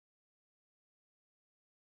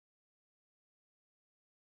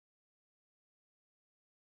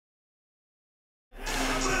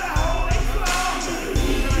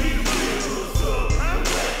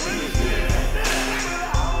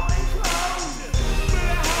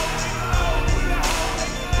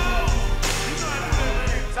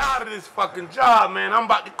this fucking job, man. I'm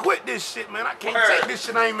about to quit this shit, man. I can't take this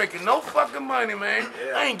shit. I ain't making no fucking money, man.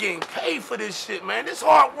 Yeah. I ain't getting paid for this shit, man. This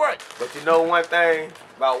hard work. But you know one thing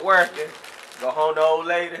about working? Go home to old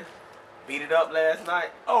lady, beat it up last night.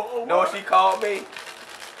 Oh, know what she called me?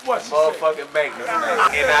 What she motherfucking maintenance man.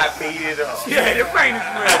 And I beat it up. Yeah, the maintenance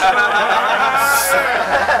man.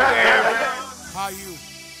 How you?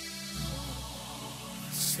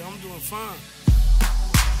 See, I'm doing fine.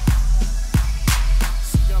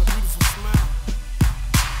 See, you got a beautiful smile.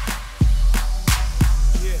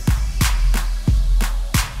 Yeah.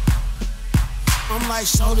 I'm like,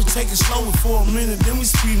 shorty, take it slower for a minute, then we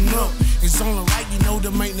speeding up. It's only right, you know,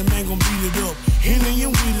 the maintenance man gon' beat it up. Henny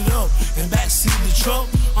and weed it up, and backseat the truck.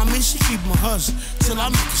 I mean, she keep my hush till I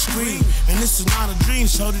make a scream. And this is not a dream,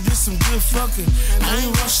 shorty, this some good fucking. I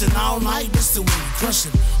ain't rushing all night, this the way we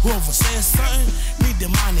crushing. Whoever says something, need the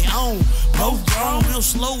money on. Both grown, real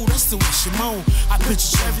slow, that's the way she moan. I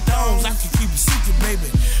picture Chevy Thongs, I can keep it secret, baby.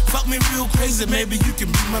 Fuck me real crazy, maybe you can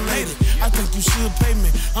be my lady. I think you should pay me,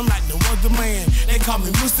 I'm like no other man. They call me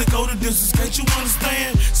Mr. Go the distance, can't you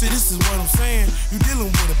understand? See, this is what I'm saying, you dealing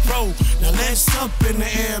with a pro. Now let's up in the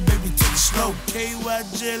air, baby, take it slow. KY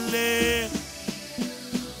jelly.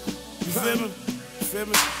 You feel me? You feel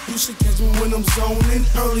me? You should catch me when I'm zoning.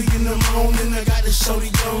 Early in the morning, I got the shorty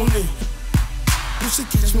yawning. You should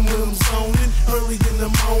catch me when I'm zoning. Early in the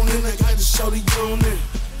morning, I got the shorty yawning.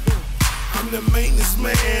 I'm the maintenance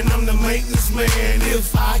man, I'm the maintenance man.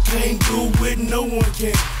 If I can't do it, no one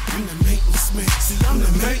can. I'm the maintenance man. See, I'm the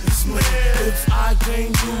maintenance man. If I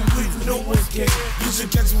can't do it, no one can. You should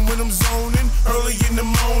catch me when I'm zoning. Early in the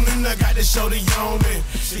morning, I got the shorty yawning.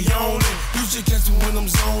 She yawning. You should catch me when I'm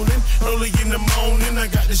zoning. Early in the morning, I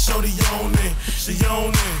got the shorty yawning. She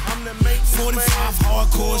yawning. I'm the maintenance 45 man.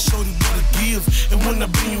 Hardcore, shorty what a give. And when I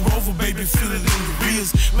bring you over, baby, feel it in your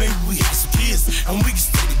ribs. Maybe we have some kids and we can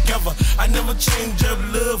stay together. I never change up,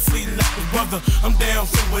 love free like a brother. I'm down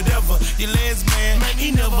for whatever. Your last man,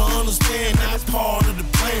 he never understand. That's part of the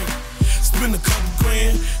plan. Spend a couple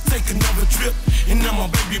grand, take another trip, and I'm my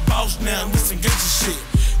baby boss now. Listen, get your shit.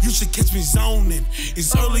 You should catch me zoning.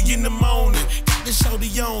 It's early in the morning. Got the shorty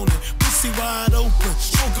yawning. Pussy wide open.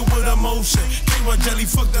 Stroking with emotion. KY jelly,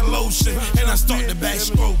 fuck the lotion. And I start the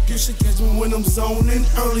backstroke. You should catch me when I'm zoning.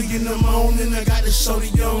 Early in the morning. I got the shorty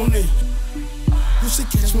yawning. You should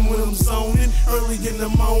catch me when I'm zoning. Early in the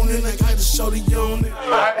morning. I got the shorty yawning.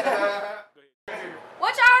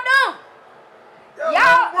 What y'all doing?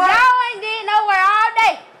 Y'all ain't getting nowhere all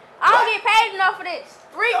day. I don't get paid enough for this.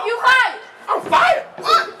 Reap, you fired. I'm fired.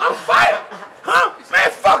 What? I'm fired. Huh?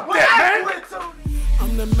 Man, fuck that, man.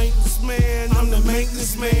 I'm the maintenance man. I'm the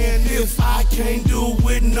maintenance man. If I can't do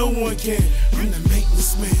it, no one can. I'm the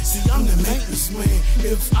maintenance man. See, I'm the maintenance man.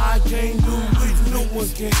 If I can't do it, no one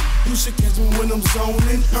can. You should catch me when I'm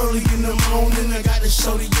zoning. Early in the morning, I got the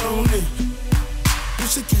shorty yawning. You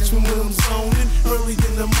should catch me when I'm zoning. Early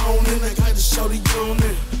in the morning, I got the shorty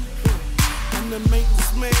yawning. I'm the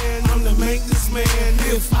maintenance man, I'm the maintenance man.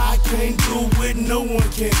 If I can't do it, no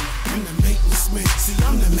one can. I'm the maintenance man. See,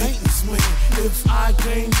 I'm the maintenance man. If I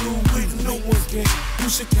can't do it, no one can. You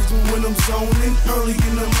should catch me when I'm zoning. Early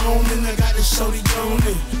in the morning, I got the shorty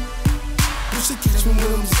yawning. You should catch me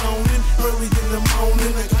when I'm zoning. Early in the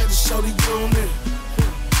morning, I got the shorty yawning.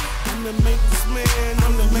 I'm the maintenance man,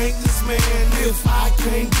 I'm the maintenance man. If I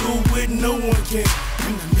can't do it, no one can.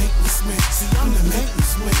 I'm the maintenance man. See, I'm the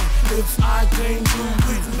maintenance man. If I can't do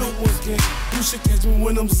it, no one can. You should catch me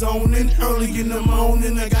when I'm zoning. Early in the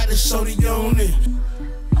morning, I got the shorty yawning.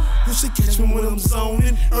 You should catch me when I'm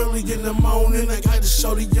zoning. Early in the morning, I got the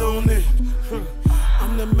shorty yawning.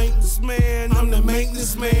 I'm the maintenance man, I'm the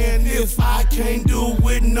maintenance man. If I can't do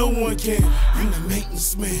it, no one can. I'm the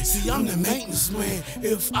maintenance man. See, I'm the maintenance man.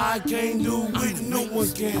 If I can't do it, no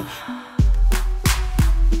one can.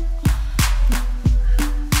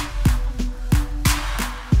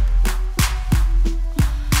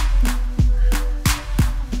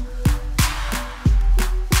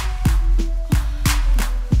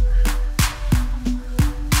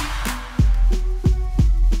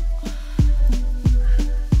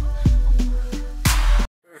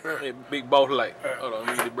 Hey, big boss like. Hold on, let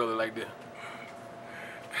me get the brother like this.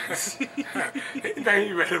 He think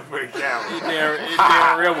he ready for the camera. He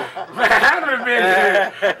damn rebel. Man, I done been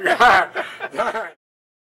here.